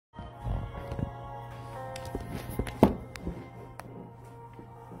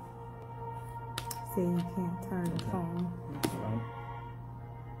See, you can't turn the phone.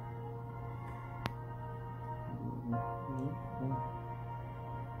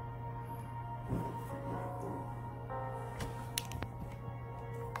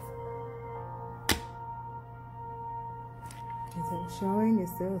 Is it showing? It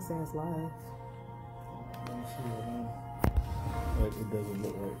still says live. Like it doesn't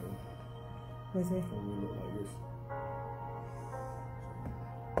look right though. Is it? It will look like this.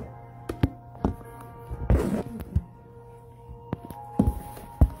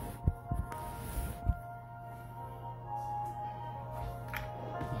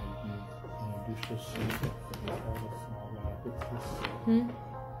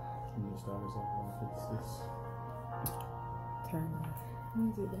 Turn off.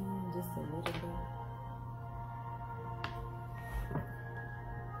 Move it down just a little bit.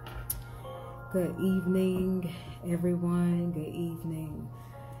 Good evening, everyone. Good evening.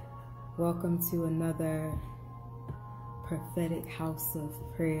 Welcome to another prophetic house of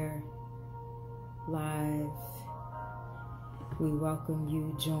prayer live. We welcome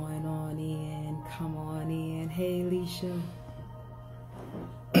you. Join on in. Come on in. Hey, Alicia.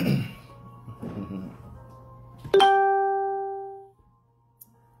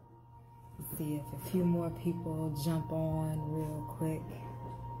 See if a few more people jump on real quick.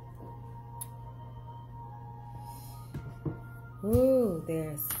 Ooh,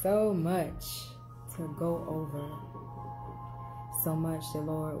 there's so much to go over. So much the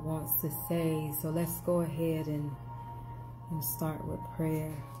Lord wants to say. So let's go ahead and start with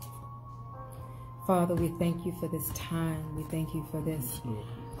prayer. Father, we thank you for this time. We thank you for this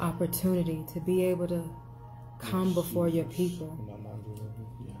opportunity to be able to come before your people,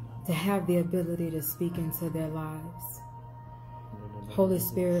 to have the ability to speak into their lives. Holy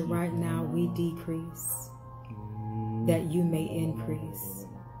Spirit, right now we decrease that you may increase.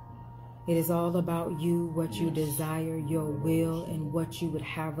 It is all about you, what you desire, your will, and what you would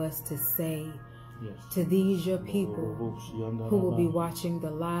have us to say to these your people who will be watching the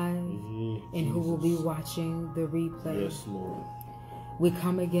live and who will be watching the replay. Yes, Lord. We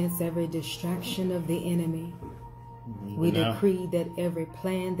come against every distraction of the enemy. We decree that every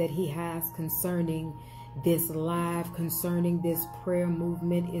plan that he has concerning this live, concerning this prayer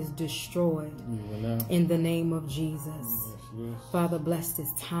movement is destroyed in the name of Jesus. Father, bless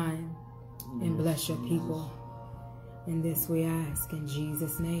this time and bless your people. And this we ask in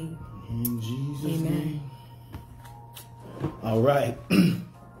Jesus' name. In Jesus' Amen. name. All right.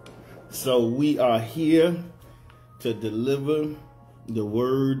 So we are here to deliver the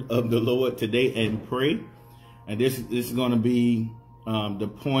word of the Lord today and pray. And this is going to be the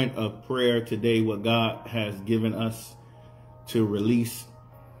point of prayer today, what God has given us to release.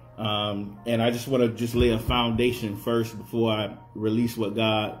 And I just want to lay a foundation first before I release what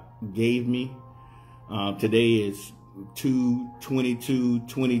God gave me. Today is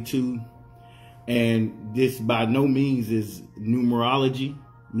 2/22/22, and this by no means is numerology.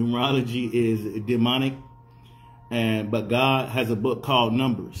 Numerology is demonic, but God has a book called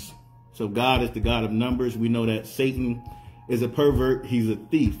Numbers. So God is the God of numbers. We know that Satan is a pervert. He's a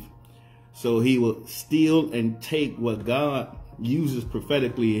thief. So he will steal and take what God uses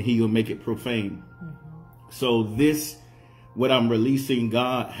prophetically, and he will make it profane. So this, what I'm releasing,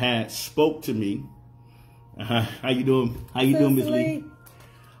 God had spoke to me. How you doing? How you doing, Miss Lee?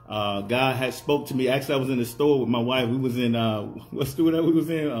 God had spoke to me. Actually, I was in the store with my wife. We was in what store that we was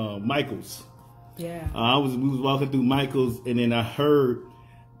in? Michael's. Yeah. We was walking through Michael's, and then I heard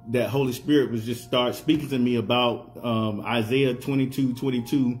that Holy Spirit was just start speaking to me about Isaiah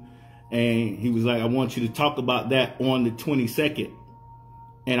 22:22, and he was like, I want you to talk about that on the 22nd.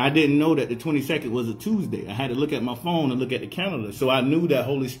 And I didn't know that the 22nd was a Tuesday. I had to look at my phone and look at the calendar. So I knew that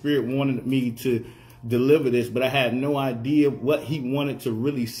Holy Spirit wanted me to deliver this, but I had no idea what he wanted to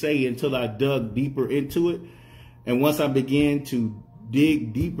really say until I dug deeper into it. And once I began to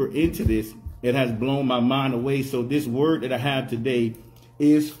dig deeper into this, it has blown my mind away. So this word that I have today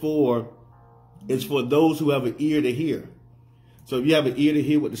is for those who have an ear to hear. So if you have an ear to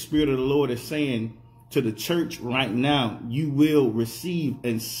hear what the Spirit of the Lord is saying to the church right now, you will receive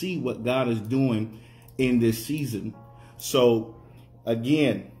and see what God is doing in this season. So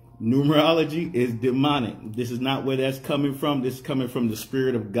again, numerology is demonic. This is not where that's coming from. This is coming from the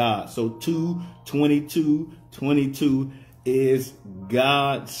Spirit of God. So 2/22/22 is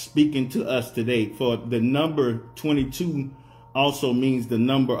God speaking to us today. For the number 22 also means the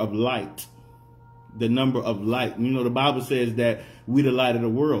number of light. The number of light. You know, the Bible says that we the light of the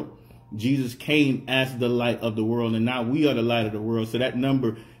world. Jesus came as the light of the world, and now we are the light of the world. So that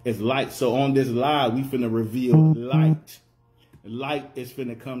number is light. So on this live, we finna reveal light. light is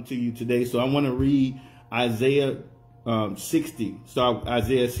finna come to you today. So I want to read Isaiah 60, start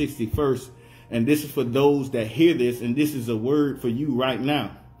Isaiah 60 first. And this is for those that hear this, and this is a word for you right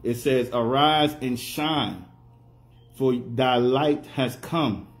now. It says, arise and shine, for thy light has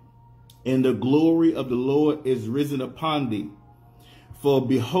come, and the glory of the Lord is risen upon thee. For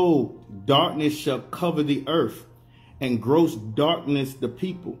behold, darkness shall cover the earth, and gross darkness the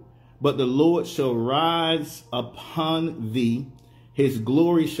people. But the Lord shall rise upon thee. His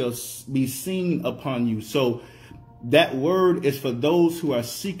glory shall be seen upon you. So that word is for those who are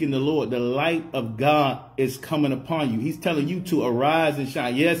seeking the Lord. The light of God is coming upon you. He's telling you to arise and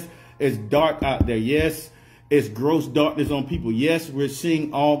shine. Yes, it's dark out there. Yes, it's gross darkness on people. Yes, we're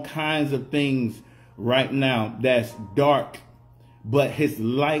seeing all kinds of things right now that's dark. But his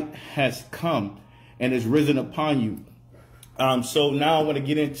light has come and is risen upon you. So now I want to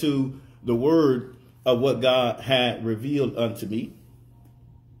get into the word of what God had revealed unto me.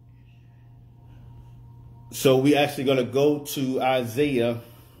 So we actually going to go to Isaiah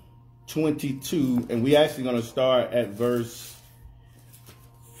 22, and we actually going to start at verse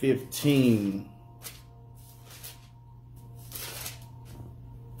 15.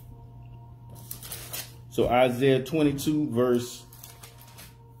 So Isaiah 22, verse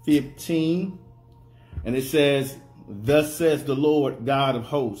 15, and it says, thus says the Lord God of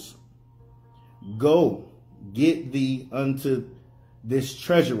hosts, go, get thee unto this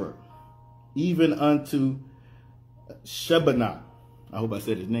treasurer, even unto Shebaniah. I hope I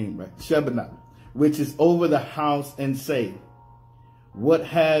said his name right. Shebaniah, which is over the house, and say, what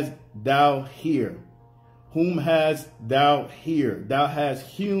hast thou here? Whom hast thou here? Thou hast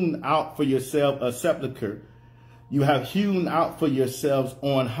hewn out for yourself a sepulchre. You have hewn out for yourselves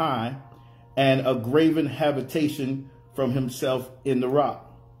on high, and a graven habitation from himself in the rock.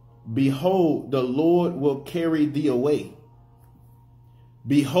 Behold, the Lord will carry thee away.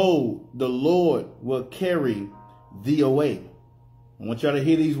 Behold, the Lord will carry thee away. I want y'all to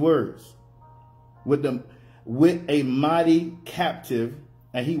hear these words. With a mighty captive,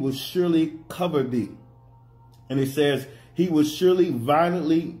 and he will surely cover thee. And it says, he will surely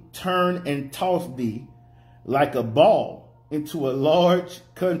violently turn and toss thee like a ball into a large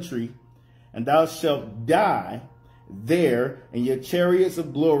country, and thou shalt die there, and your chariots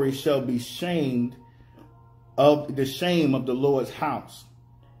of glory shall be shamed of the shame of the Lord's house.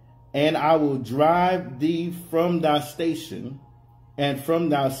 And I will drive thee from thy station, and from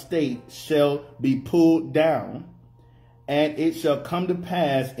thy state shall be pulled down. And it shall come to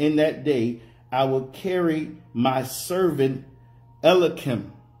pass in that day, I will carry my servant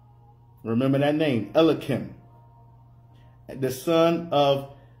Eliakim. Remember that name, Eliakim, the son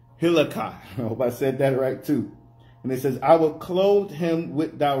of Hilkiah. I hope I said that right too. And it says, I will clothe him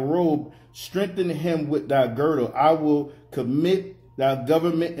with thy robe, strengthen him with thy girdle. I will commit thy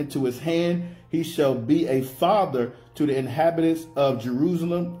government into his hand. He shall be a father to the inhabitants of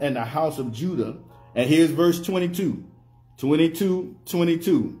Jerusalem and the house of Judah. And here's verse 22,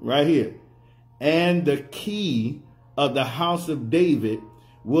 right here. And the key of the house of David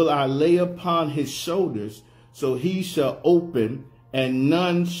will I lay upon his shoulders, so he shall open and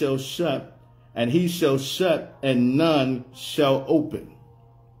none shall shut, and he shall shut and none shall open.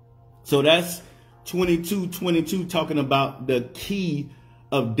 So that's 22:22 talking about the key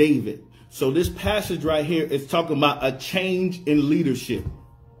of David. So this passage right here is talking about a change in leadership.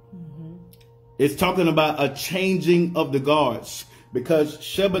 It's talking about a changing of the guards, because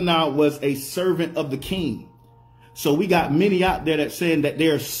Shebaniah was a servant of the king. So we got many out there that saying that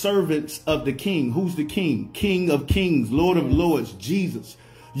they're servants of the king. Who's the king? King of kings, Lord of lords, Jesus.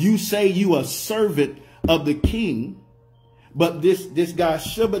 You say you are servant of the king, but this guy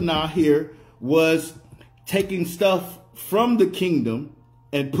Shebaniah here was taking stuff from the kingdom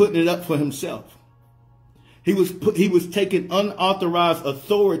and putting it up for himself. He was taking unauthorized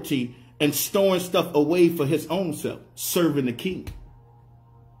authority and storing stuff away for his own self, serving the king.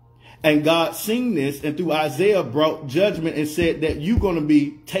 And God seen this, and through Isaiah brought judgment and said that you're going to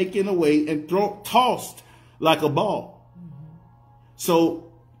be taken away and tossed like a ball.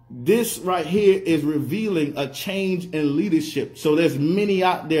 So this right here is revealing a change in leadership. So there's many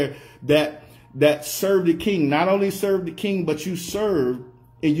out there that serve the king. Not only serve the king, but you serve,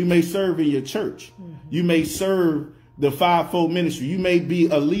 and you may serve in your church. You may serve the fivefold ministry. You may be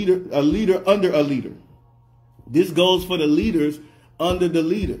a leader under a leader. This goes for the leaders under the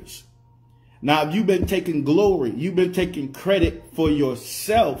leaders. Now, if you've been taking glory, you've been taking credit for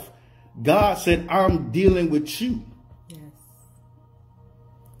yourself, God said, I'm dealing with you. Yes.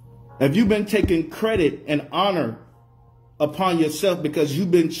 If you've been taking credit and honor upon yourself because you've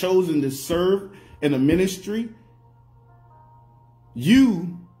been chosen to serve in a ministry,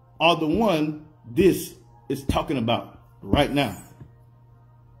 You are the one this is talking about right now.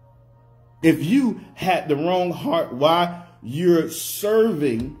 If you had the wrong heart while you're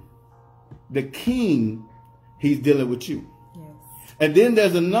serving the king, he's dealing with you. Yes. And then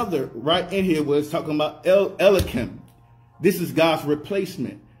there's another right in here where it's talking about Eliakim. This is God's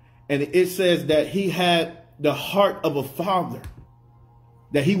replacement. And it says that he had the heart of a father,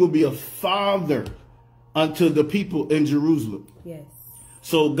 that he will be a father unto the people in Jerusalem. Yes.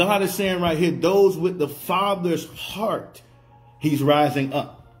 So God is saying right here, those with the father's heart, he's rising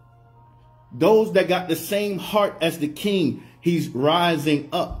up. Those that got the same heart as the king, he's rising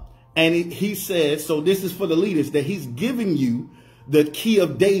up. And he says, so this is for the leaders, that he's giving you the key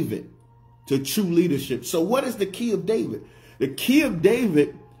of David to true leadership. So what is the key of David? The key of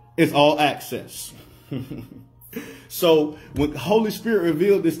David is all access. So when the Holy Spirit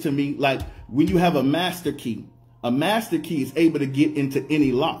revealed this to me, like when you have a master key is able to get into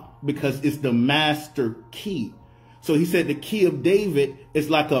any lock because it's the master key. So he said the key of David is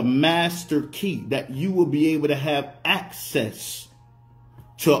like a master key that you will be able to have access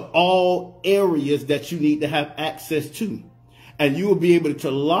to all areas that you need to have access to. And you will be able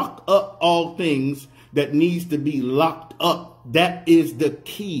to lock up all things that needs to be locked up. That is the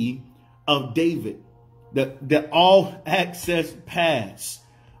key of David. The all access pass.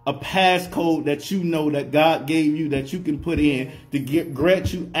 A passcode that you know that God gave you that you can put in to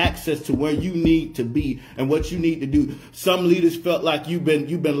grant you access to where you need to be and what you need to do. Some leaders felt like you've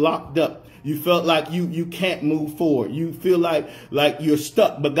been locked up. You felt like you can't move forward. You feel like you're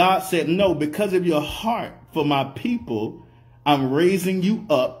stuck. But God said, no, because of your heart for my people, I'm raising you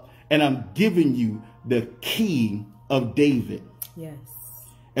up and I'm giving you the key of David. Yes.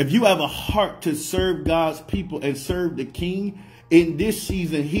 If you have a heart to serve God's people and serve the king, in this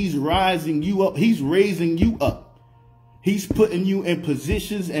season, he's rising you up. He's raising you up. He's putting you in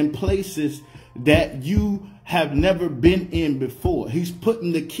positions and places that you have never been in before. He's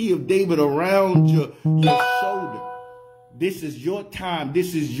putting the key of David around your shoulder. This is your time.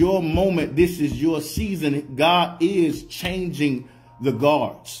 This is your moment. This is your season. God is changing the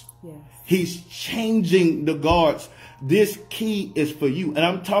guards. Yes. He's changing the guards. This key is for you. And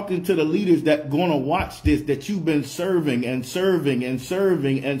I'm talking to the leaders that going to watch this, that you've been serving and serving and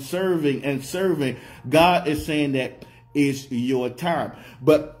serving and serving and serving. God is saying that is your time.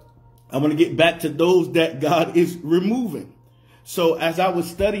 But I want to get back to those that God is removing. So as I was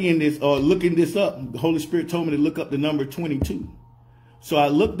studying this or looking this up, the Holy Spirit told me to look up the number 22. So I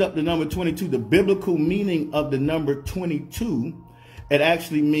looked up the number 22, the biblical meaning of the number 22. It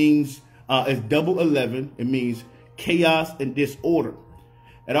actually means it's double 11. It means chaos and disorder.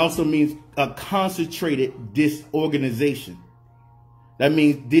 It also means a concentrated disorganization. That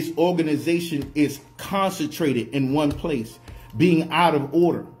means disorganization is concentrated in one place, being out of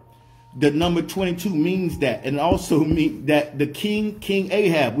order. The number 22 means that. And also means that the King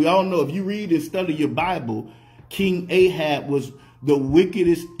Ahab, we all know if you read and study your Bible, King Ahab was the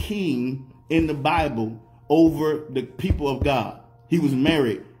wickedest king in the Bible over the people of God. He was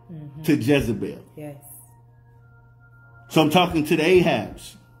married to Jezebel. Yes. So I'm talking to the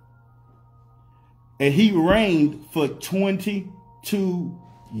Ahabs. And he reigned for 22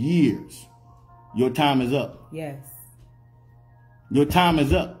 years. Your time is up. Yes. Your time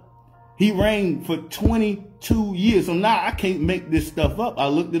is up. He reigned for 22 years. So now I can't make this stuff up. I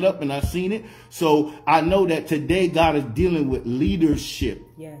looked it up and I seen it. So I know that today God is dealing with leadership.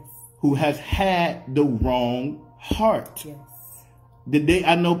 Yes. Who has had the wrong heart. Yes.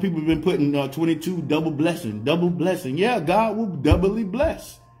 I know people have been putting 22 double blessing. Yeah, God will doubly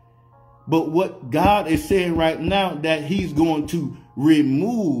bless. But what God is saying right now, that he's going to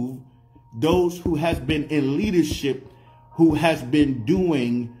remove those who has been in leadership, who has been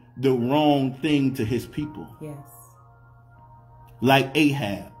doing the wrong thing to his people. Yes. Like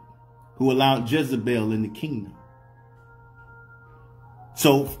Ahab, who allowed Jezebel in the kingdom.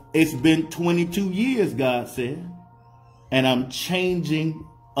 So it's been 22 years, God said. And I'm changing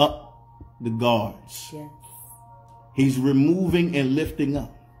up the guards. Yes. He's removing and lifting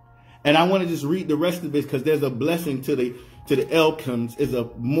up. And I want to just read the rest of this because there's a blessing to the Elkims. Is a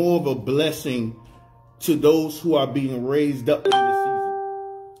more of a blessing to those who are being raised up in this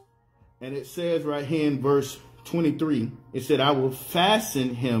season. And it says right here in verse 23, it said, I will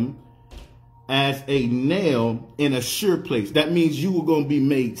fasten him as a nail in a sure place. That means you are going to be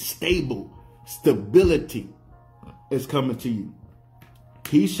made stable. Stability is coming to you.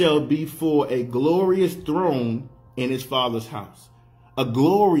 He shall be for a glorious throne in his father's house. A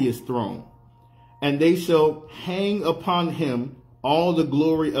glorious throne. And they shall hang upon him all the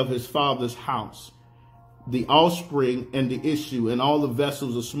glory of his father's house. the offspring and the issue, and all the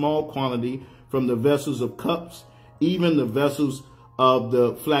vessels of small quantity, from the vessels of cups, even the vessels of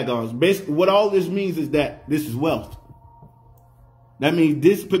the flagons. Basically, what all this means is that this is wealth. That means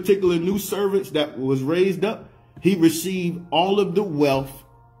this particular new servant that was raised up, he received all of the wealth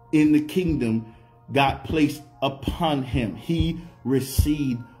in the kingdom got placed upon him. He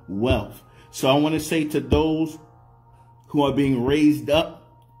received wealth. So I want to say to those who are being raised up,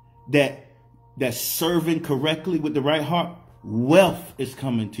 that's serving correctly with the right heart, wealth is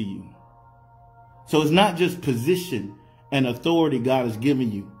coming to you. So it's not just position and authority God has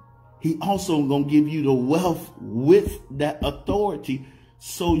given you. He also going to give you the wealth with that authority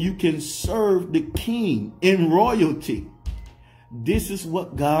so you can serve the king in royalty. This is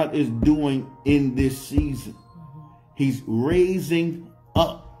what God is doing in this season. He's raising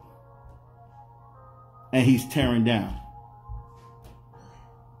up and he's tearing down.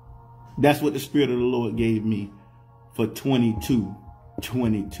 That's what the Spirit of the Lord gave me for 22.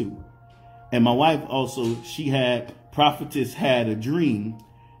 And my wife also, prophetess had a dream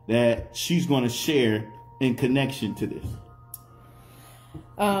that she's going to share in connection to this.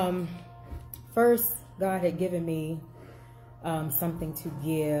 First, God had given me something to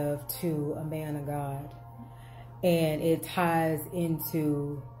give to a man of God, and it ties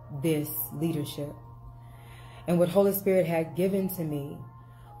into this leadership. And what Holy Spirit had given to me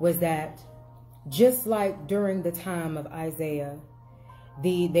was that just like during the time of Isaiah,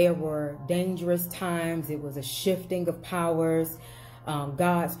 there were dangerous times. It was a shifting of powers.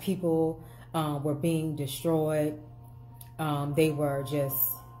 God's people were being destroyed. There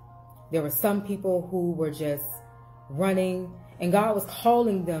were some people who were just running, and God was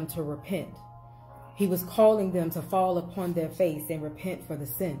calling them to repent. He was calling them to fall upon their face and repent for the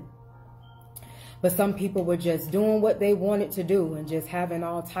sin. But some people were just doing what they wanted to do and just having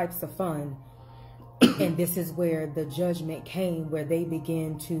all types of fun. And this is where the judgment came, where they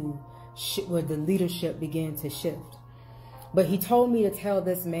began to, where the leadership began to shift. But he told me to tell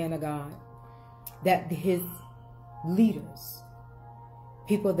this man of God that his leaders,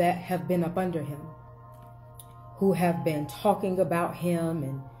 people that have been up under him, who have been talking about him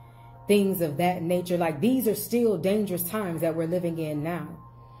and things of that nature, like these are still dangerous times that we're living in now.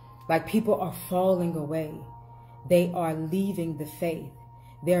 Like people are falling away. They are leaving the faith.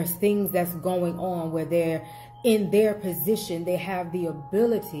 There's things that's going on where they're in their position. They have the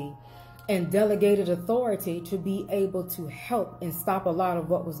ability and delegated authority to be able to help and stop a lot of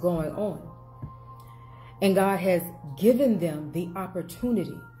what was going on. And God has given them the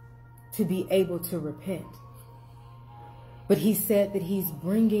opportunity to be able to repent. But he said that he's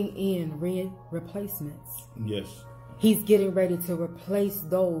bringing in replacements. Yes. He's getting ready to replace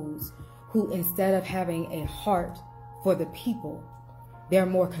those who, instead of having a heart for the people, they're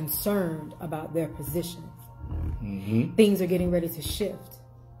more concerned about their positions. Mm-hmm. Things are getting ready to shift.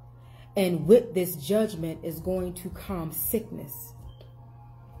 And with this judgment is going to come sickness.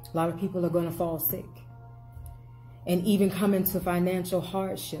 A lot of people are going to fall sick and even come into financial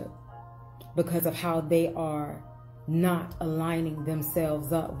hardship because of how they are not aligning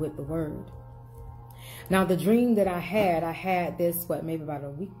themselves up with the word. Now, the dream that I had this, maybe about a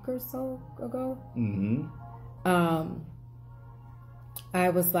week or so ago. Mm-hmm. I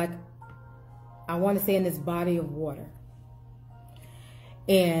was like, I want to say in this body of water.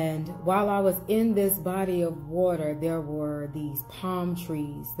 And while I was in this body of water, there were these palm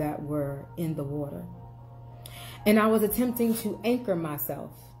trees that were in the water. And I was attempting to anchor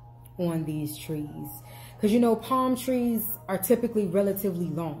myself on these trees. Because, you know, palm trees are typically relatively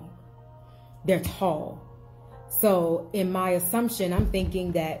long. They're tall. So in my assumption, I'm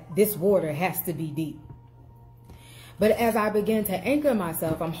thinking that this water has to be deep. But as I began to anchor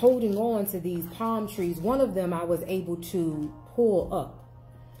myself, I'm holding on to these palm trees. One of them I was able to pull up.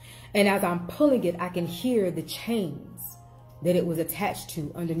 And as I'm pulling it, I can hear the chains that it was attached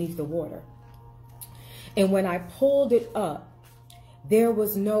to underneath the water. And when I pulled it up, there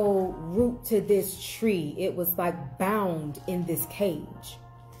was no root to this tree. It was like bound in this cage.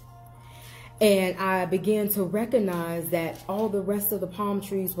 And I began to recognize that all the rest of the palm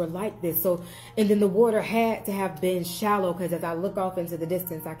trees were like this. So, and then the water had to have been shallow, because as I look off into the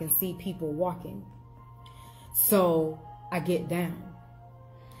distance, I can see people walking. So I get down.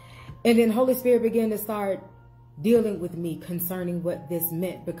 And then Holy Spirit began to start dealing with me concerning what this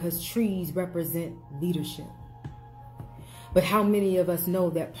meant, because trees represent leadership. But how many of us know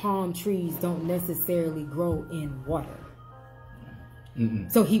that palm trees don't necessarily grow in water?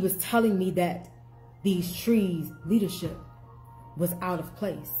 Mm-mm. So he was telling me that these trees' leadership was out of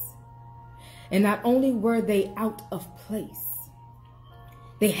place. And not only were they out of place,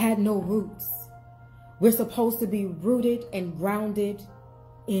 they had no roots. We're supposed to be rooted and grounded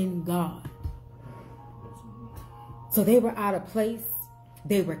in God. So they were out of place.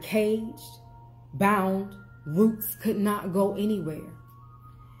 They were caged, bound. Roots could not go anywhere.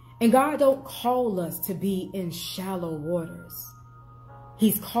 And God don't call us to be in shallow waters.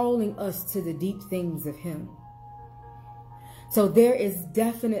 He's calling us to the deep things of him. So there is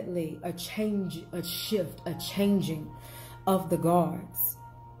definitely a change, a shift, a changing of the guards.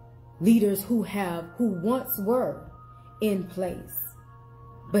 Leaders who once were in place,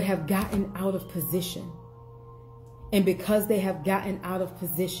 but have gotten out of position. And because they have gotten out of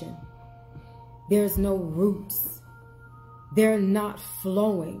position, there's no roots. They're not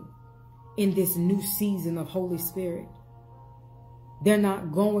flowing in this new season of Holy Spirit. They're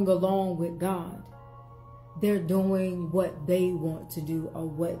not going along with God. They're doing what they want to do or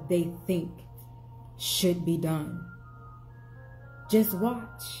what they think should be done. Just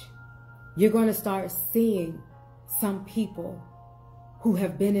watch. You're going to start seeing some people who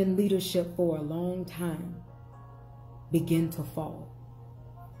have been in leadership for a long time begin to fall.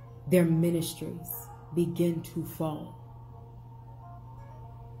 Their ministries begin to fall.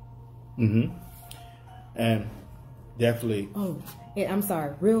 And definitely. Oh, and I'm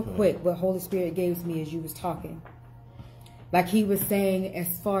sorry, real quick, what Holy Spirit gave me as you was talking. Like he was saying,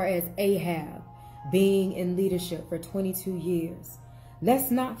 as far as Ahab being in leadership for 22 years, let's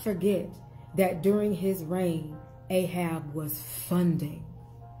not forget that during his reign, Ahab was funding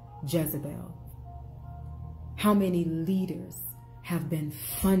Jezebel. How many leaders have been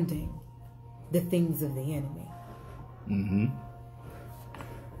funding the things of the enemy?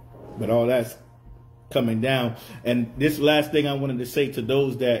 But all that's coming down. And this last thing I wanted to say to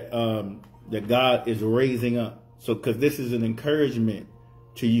those that that God is raising up. So, because this is an encouragement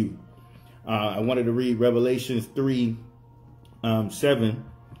to you. I wanted to read Revelations 3:7.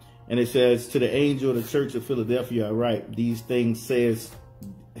 And it says, to the angel of the church of Philadelphia, I write, these things says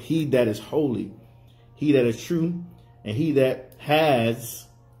he that is holy, he that is true, and he that has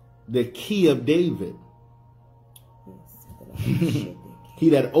the key of David. He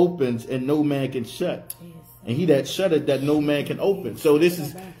that opens and no man can shut, and he that shutteth that no man can open. So this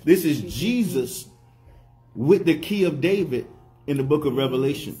is Jesus with the key of David in the book of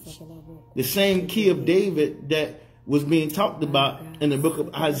Revelation. The same key of David that was being talked about in the book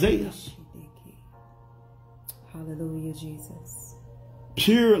of Isaiah. Hallelujah, Jesus.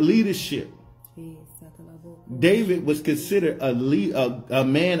 Pure leadership. David was considered a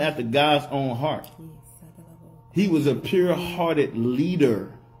man after God's own heart. He was a pure-hearted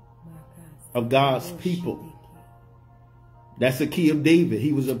leader of God's people. That's the key of David.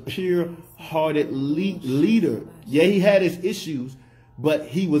 He was a pure-hearted leader. Yeah, he had his issues, but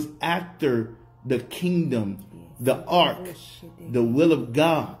he was after the kingdom, the ark, the will of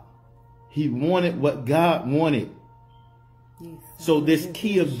God. He wanted what God wanted. So this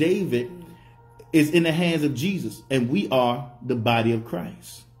key of David is in the hands of Jesus, and we are the body of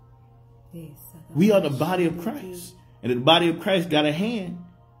Christ. We are the body of Christ. And the body of Christ got a hand.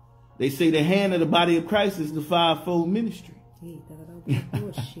 They say the hand of the body of Christ is the fivefold ministry.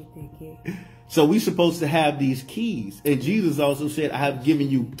 So we're supposed to have these keys. And Jesus also said, I have given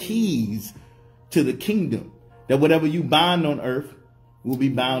you keys to the kingdom. That whatever you bind on earth will be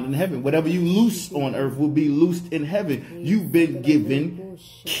bound in heaven. Whatever you loose on earth will be loosed in heaven. You've been given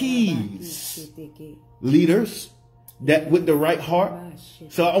keys. Leaders that with the right heart.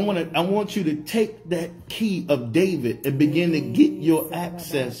 So I want you to take that key of David and begin to get your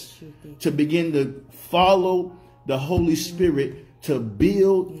access to begin to follow the Holy Spirit to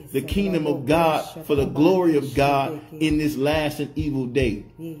build the kingdom of God for the glory of God in this last and evil day.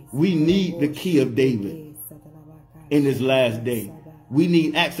 We need the key of David in this last day. We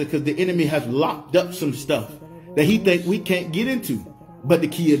need access because the enemy has locked up some stuff that he thinks we can't get into, but the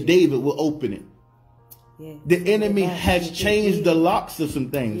key of David will open it. The enemy has changed the locks of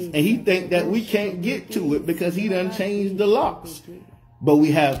some things, and he thinks that we can't get to it because he done changed the locks. But we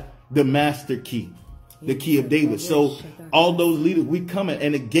have the master key, the key of David. So all those leaders, we coming,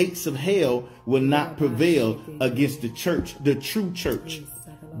 and the gates of hell will not prevail against the church, the true church,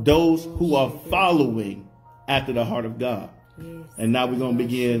 those who are following after the heart of God. And now we're going to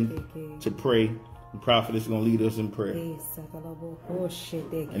begin to pray. The prophet is going to lead us in prayer. And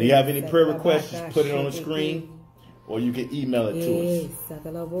if you have any prayer requests, just put it on the screen, or you can email it to us.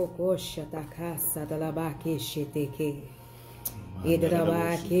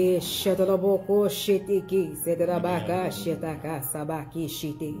 Idrabaki Shataraboko Shitiki, Sedarabaka Shetaka Sabaki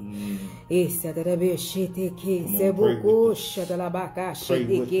Shiti, Isatarabi Shitiki, Sebuku Shatarabaka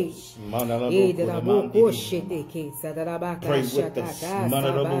Shitiki, Idraboko Shitiki, Sadarabaka Shataka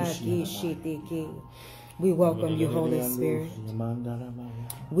Sabaki Shitiki. We welcome you, Holy Spirit.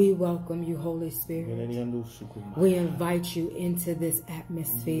 We welcome you, Holy Spirit. We invite you into this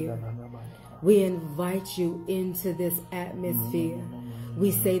atmosphere. We invite you into this atmosphere.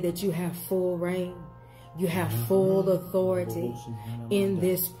 We say that you have full reign. You have full authority in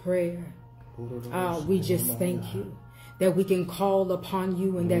this prayer. We just thank you that we can call upon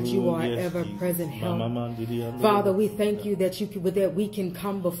you and that you are ever-present help. Father, we thank you that we can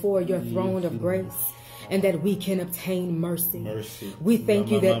come before your throne of grace and that we can obtain mercy. We thank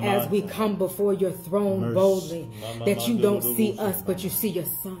you that as we come before your throne boldly, that you don't see us, but you see your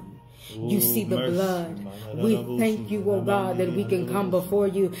Son. You see the blood. We thank you, oh God, that we can come before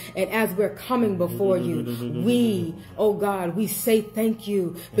you. And as we're coming before you, we, oh God, we say thank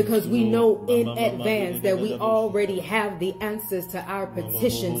you because we know in advance that we already have the answers to our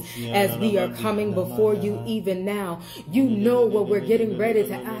petitions as we are coming before you even now. You know what we're getting ready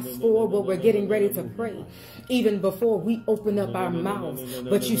to ask for, what we're getting ready to pray, even before we open up our mouths.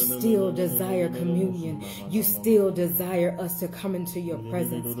 But you still desire communion. You still desire us to come into your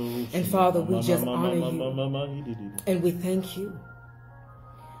presence. And Father, we just honor you and we thank you.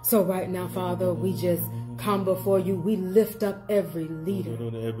 So right now, Father, we just come before you. We lift up every leader.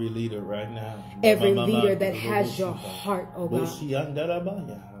 Every leader right now. Every leader that has your heart, oh God.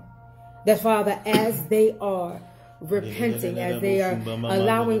 That, Father, as they are repenting, as they are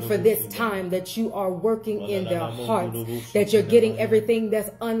allowing for this time, that you are working in their hearts, that you're getting everything that's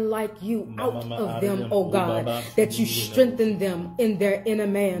unlike you out of them, oh God, that you strengthen them in their inner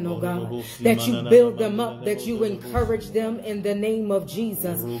man, oh God, that you build them up, that you encourage them in the name of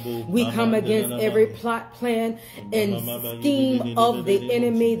Jesus. We come against every plot, plan, and scheme of the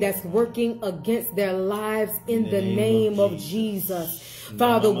enemy that's working against their lives in the name of Jesus.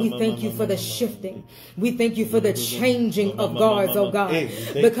 Father, we thank you for the shifting. We thank you for the changing of guards, oh God,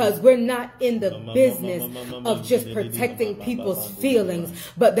 because we're not in the business of just protecting people's feelings,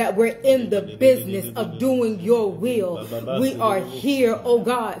 but that we're in the business of doing your will. We are here, oh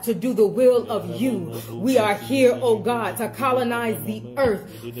God, to do the will of you. We are here, oh God, to colonize the earth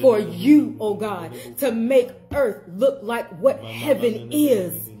for you, oh God, to make earth look like what heaven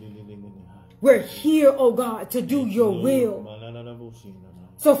is. We're here, oh God, to do your will.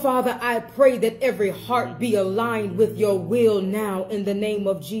 So, Father, I pray that every heart be aligned with your will now in the name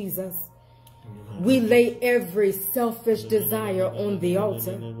of Jesus. We lay every selfish desire on the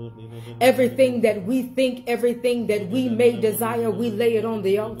altar. Everything that we think, everything that we may desire, we lay it on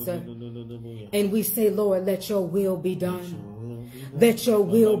the altar. And we say, Lord, let your will be done. Let your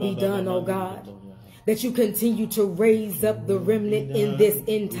will be done, oh God. That you continue to raise up the remnant in this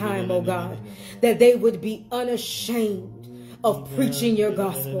end time, oh God. That they would be unashamed of preaching your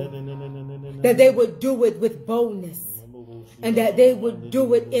gospel, that they would do it with boldness, and that they would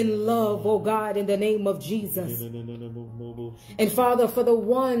do it in love, oh God, in the name of Jesus. And Father, for the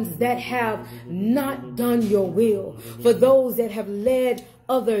ones that have not done your will, for those that have led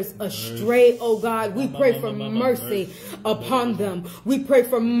others astray, oh God, we pray for mercy upon them. We pray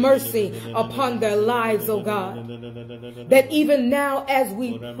for mercy upon their lives, oh God. That even now as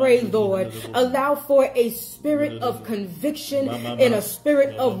we pray, Lord, allow for a spirit of conviction and a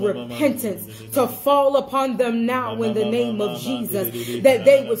spirit of repentance to fall upon them now in the name of Jesus. That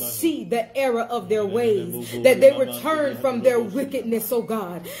they would see the error of their ways, that they would turn from their wickedness, oh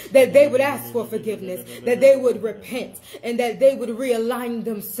God, that they would ask for forgiveness, that they would repent, and that they would realign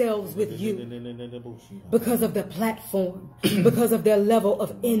themselves with you because of the platform, because of their level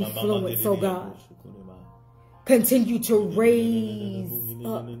of influence, oh God. Continue to raise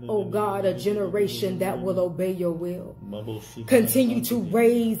up, oh God, a generation that will obey your will. Continue to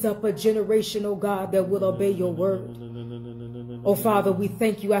raise up a generation, oh God, that will obey your word. Oh Father, we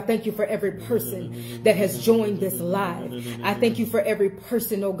thank you. I thank you for every person that has joined this live. I thank you for every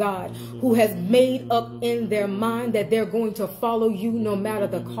person, oh God, who has made up in their mind that they're going to follow you no matter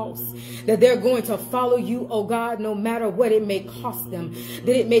the cost. That they're going to follow you, oh God, no matter what it may cost them.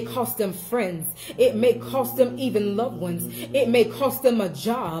 That it may cost them friends. It may cost them even loved ones. It may cost them a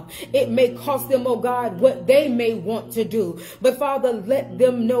job. It may cost them, oh God, what they may want to do. But Father, let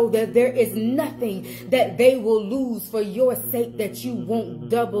them know that there is nothing that they will lose for your sake, that you won't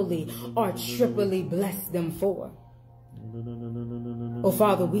doubly or triply bless them for. Oh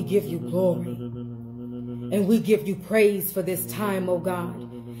Father, we give you glory and we give you praise for this time, oh God.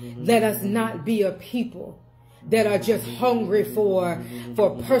 Let us not be a people that are just hungry for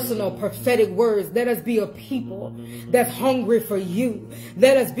personal prophetic words. Let us be a people that's hungry for you.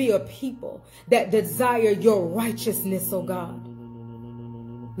 Let us be a people that desire your righteousness, oh God.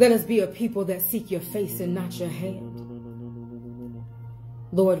 Let us be a people that seek your face and not your hand.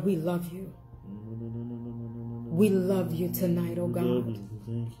 Lord, we love you. We love you tonight, oh God.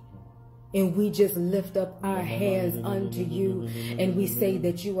 And we just lift up our hands unto you, and we say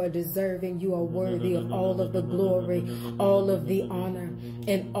that you are deserving, you are worthy of all of the glory, all of the honor,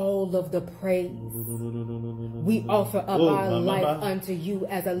 and all of the praise. We offer up our life unto you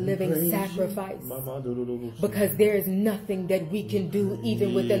as a living sacrifice, because there is nothing that we can do,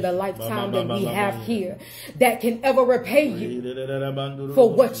 even within the lifetime that we have here, that can ever repay you for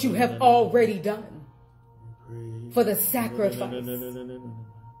what you have already done, for the sacrifice,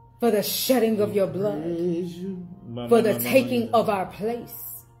 for the shedding of your blood, for the taking of our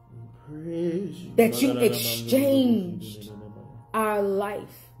place, that you exchanged our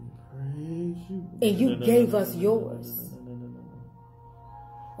life and you gave us yours.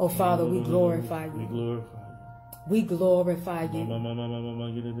 Oh Father, we glorify you. We glorify you.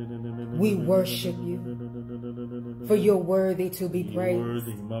 We worship you, for you're worthy to be praised.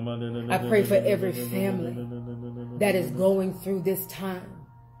 I pray for every family that is going through this time,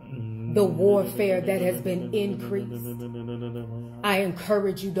 the warfare that has been increased. I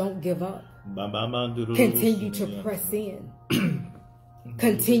encourage you, don't give up. Continue to press in.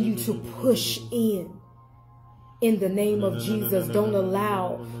 Continue to push in. In the name of Jesus, don't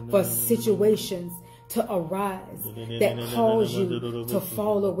allow for situations to arise that cause you to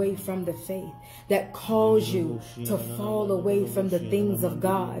fall away from the faith, that cause you to fall away from the things of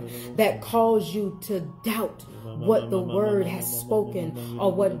God, that cause you to doubt what the word has spoken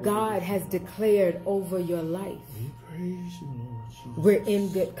or what God has declared over your life. We're in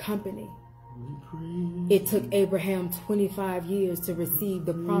good company. It took Abraham 25 years to receive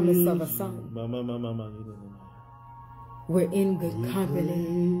the promise of a son. We're in good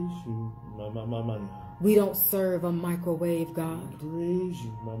company. We don't serve a microwave God.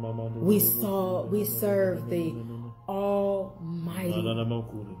 We serve the Almighty,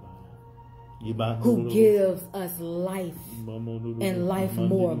 who gives us life and life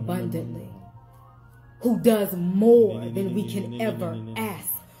more abundantly, who does more than we can ever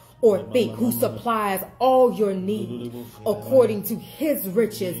ask or think, who supplies all your need according to his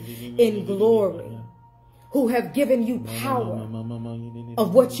riches in glory, who have given you power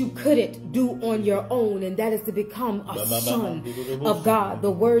of what you couldn't do on your own, and that is to become a son of God.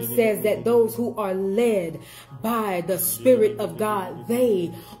 The word says that those who are led by the Spirit of God,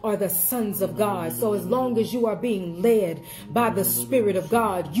 they are the sons of God. So as long as you are being led by the Spirit of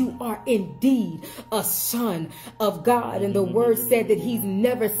God, you are indeed a son of God. And the word said that he's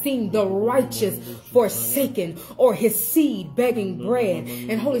never seen the righteous forsaken or his seed begging bread.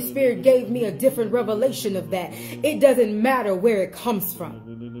 And Holy Spirit gave me a different revelation of that. It doesn't matter where it comes from.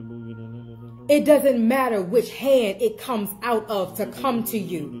 It doesn't matter which hand it comes out of to come to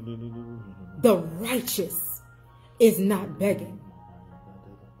you. The righteous is not begging.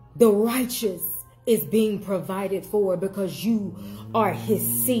 The righteous is being provided for because you are his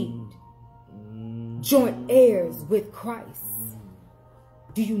seed, joint heirs with Christ.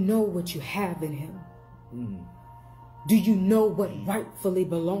 Do you know what you have in him? Do you know what rightfully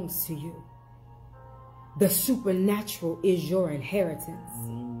belongs to you? The supernatural is your inheritance.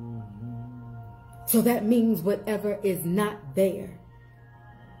 So that means whatever is not there,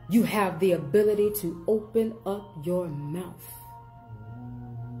 you have the ability to open up your mouth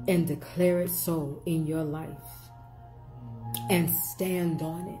and declare it so in your life. And stand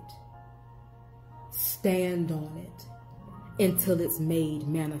on it. Stand on it until it's made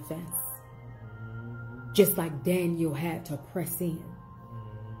manifest. Just like Daniel had to press in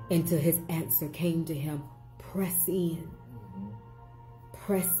until his answer came to him. Press in.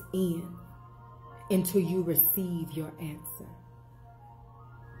 Press in until you receive your answer.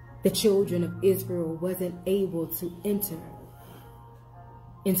 The children of Israel wasn't able to enter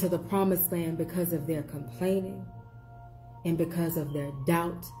into the promised land because of their complaining and because of their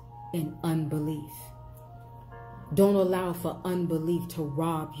doubt and unbelief. Don't allow for unbelief to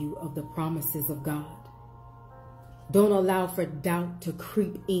rob you of the promises of God. Don't allow for doubt to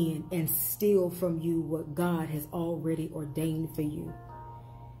creep in and steal from you what God has already ordained for you.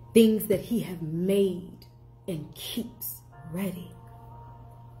 Things that he has made and keeps ready.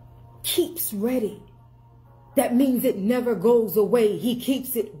 Keeps ready. That means it never goes away. He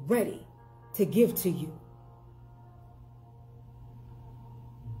keeps it ready to give to you.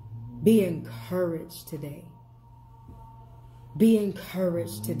 Be encouraged today. Be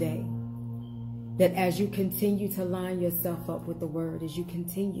encouraged today. That as you continue to line yourself up with the word, as you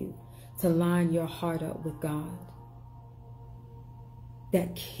continue to line your heart up with God,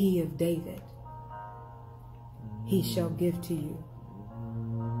 that key of David, he shall give to you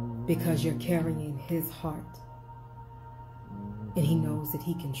because you're carrying his heart and he knows that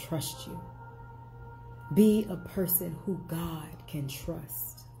he can trust you. Be a person who God can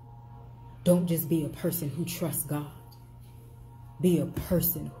trust. Don't just be a person who trusts God. Be a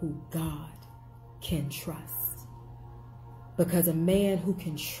person who God can trust. Because a man who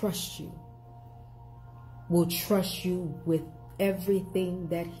can trust you will trust you with everything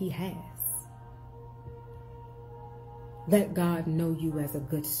that he has. Let God know you as a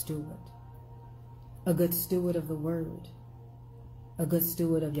good steward of the word, a good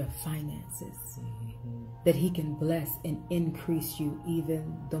steward of your finances, that he can bless and increase you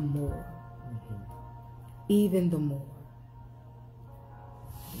even the more. Even the more.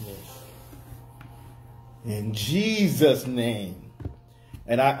 Yes. In Jesus' name.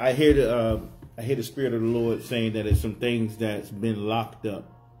 And I hear the Spirit of the Lord saying that there's some things that's been locked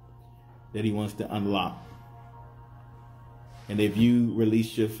up that he wants to unlock. And if you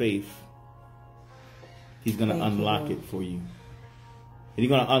release your faith, he's going to unlock it for you. And he's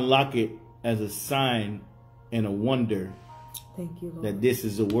going to unlock it as a sign and a wonder. Thank you, Lord. That this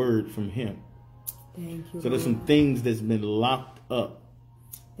is a word from him. Thank you, so there's Lord. some things that's been locked up.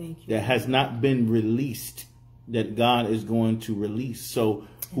 Thank you. That has not been released, that God is going to release. So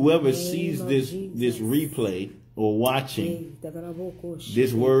whoever sees this replay or watching,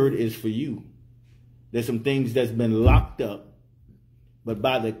 this word is for you. There's some things that's been locked up, but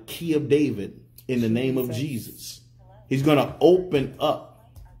by the key of David, in the name of Jesus, he's going to open up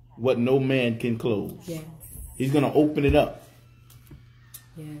what no man can close. Yes. He's going to open it up.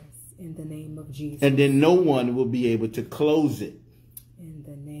 Yes, in the name of Jesus. And then no one will be able to close it. In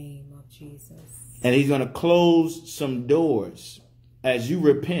the name of Jesus. And he's going to close some doors as you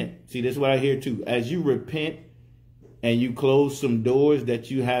repent. See, that's what I hear too. As you repent and you close some doors that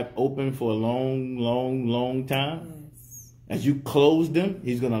you have open for a long time. Yes. As you close them,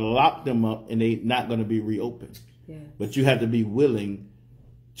 he's going to lock them up and they're not going to be reopened. Yes. But you have to be willing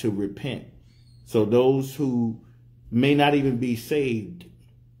to repent. So those who may not even be saved,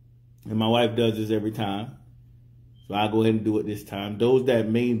 and my wife does this every time, so I'll go ahead and do it this time. Those that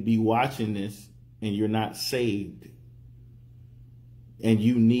may be watching this and you're not saved and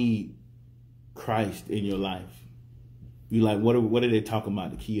you need Christ in your life. You like, what are they talking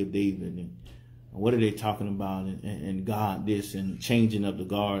about? The key of David, and what are they talking about? And God this and changing of the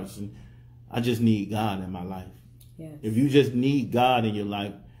guards. And I just need God in my life. Yes. If you just need God in your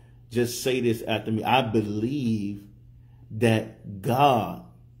life, just say this after me. I believe that God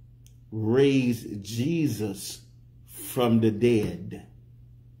raised Jesus from the dead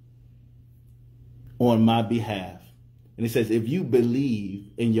on my behalf. And it says, if you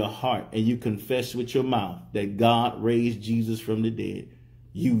believe in your heart and you confess with your mouth that God raised Jesus from the dead,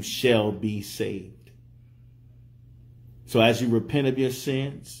 you shall be saved. So as you repent of your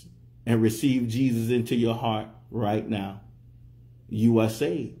sins and receive Jesus into your heart right now, you are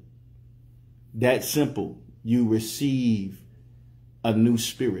saved. That simple. You receive a new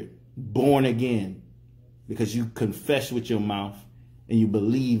spirit, born again, because you confess with your mouth and you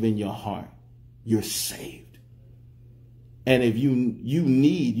believe in your heart. You're saved. And if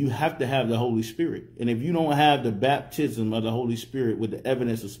you have to have the Holy Spirit. And if you don't have the baptism of the Holy Spirit with the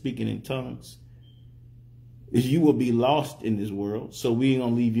evidence of speaking in tongues, you will be lost in this world. So we ain't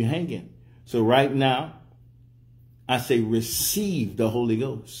gonna leave you hanging. So right now, I say receive the Holy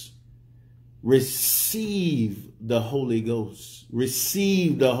Ghost. Receive the Holy Ghost.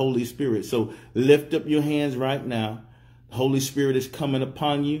 Receive the Holy Spirit. So lift up your hands right now. The Holy Spirit is coming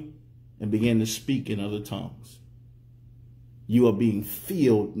upon you and begin to speak in other tongues. You are being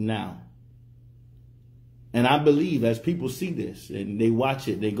filled now. And I believe as people see this and they watch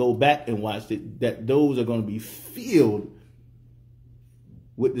it, they go back and watch it, that those are going to be filled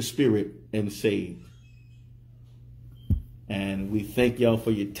with the Spirit and saved. And we thank y'all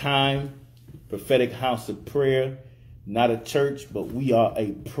for your time. Prophetic House of Prayer, not a church, but we are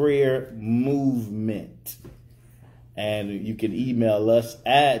a prayer movement. And you can email us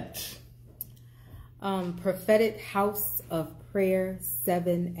at Prophetic House of Prayer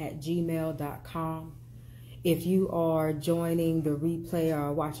 7@gmail.com. If you are joining the replay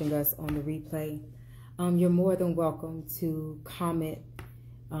or watching us on the replay, you're more than welcome to comment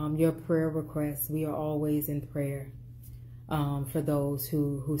your prayer requests. We are always in prayer for those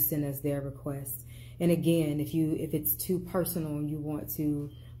who send us their requests. And again, if it's too personal and you want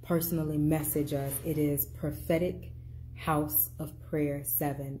to personally message us, it is Prophetic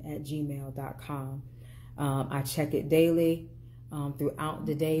houseofprayer7@gmail.com. I check it daily throughout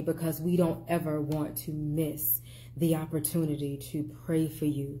the day because we don't ever want to miss the opportunity to pray for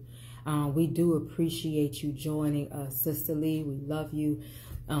you. We do appreciate you joining us. Sister Lee, we love you.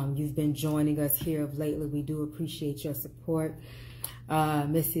 You've been joining us here of lately. We do appreciate your support.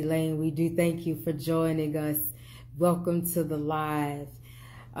 Miss Elaine, we do thank you for joining us. Welcome to the live.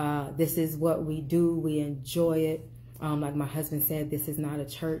 This is what we do. We enjoy it. Like my husband said, this is not a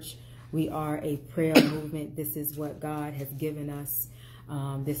church. We are a prayer movement. This is what God has given us.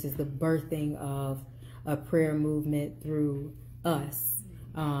 This is the birthing of a prayer movement through us.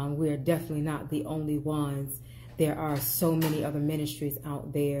 We are definitely not the only ones. There are so many other ministries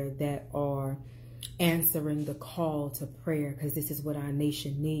out there that are answering the call to prayer, because this is what our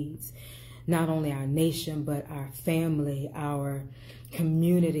nation needs. Not only our nation, but our family, our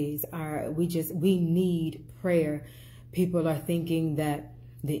communities. We need prayer. People are thinking that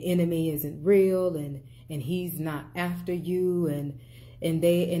the enemy isn't real and he's not after you, and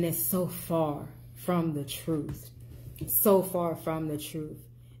it's so far from the truth. So far from the truth.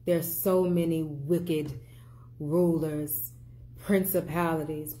 There's so many wicked rulers,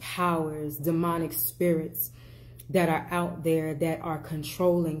 principalities, powers, demonic spirits that are out there that are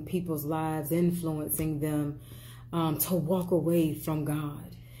controlling people's lives, influencing them to walk away from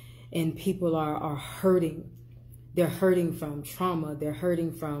God. And people are hurting. They're hurting from trauma. They're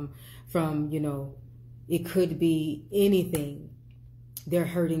hurting from, it could be anything they're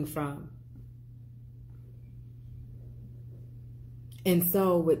hurting from. And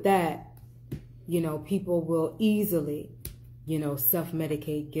so with that, people will easily,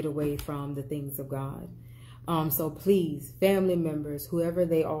 self-medicate, get away from the things of God. So please, family members, whoever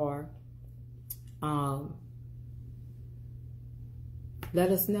they are,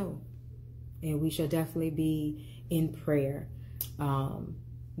 let us know. And we shall definitely be in prayer.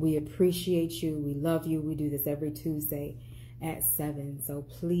 We appreciate you. We love you. We do this every Tuesday at 7. So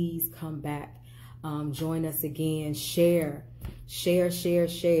please come back. Join us again. Share.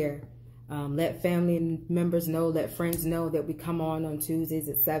 Let family members know, let friends know that we come on Tuesdays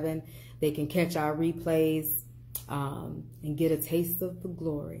at 7. They can catch our replays and get a taste of the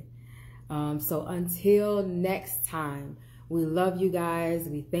glory. So until next time, we love you guys.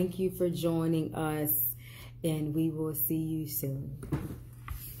 We thank you for joining us, and we will see you soon.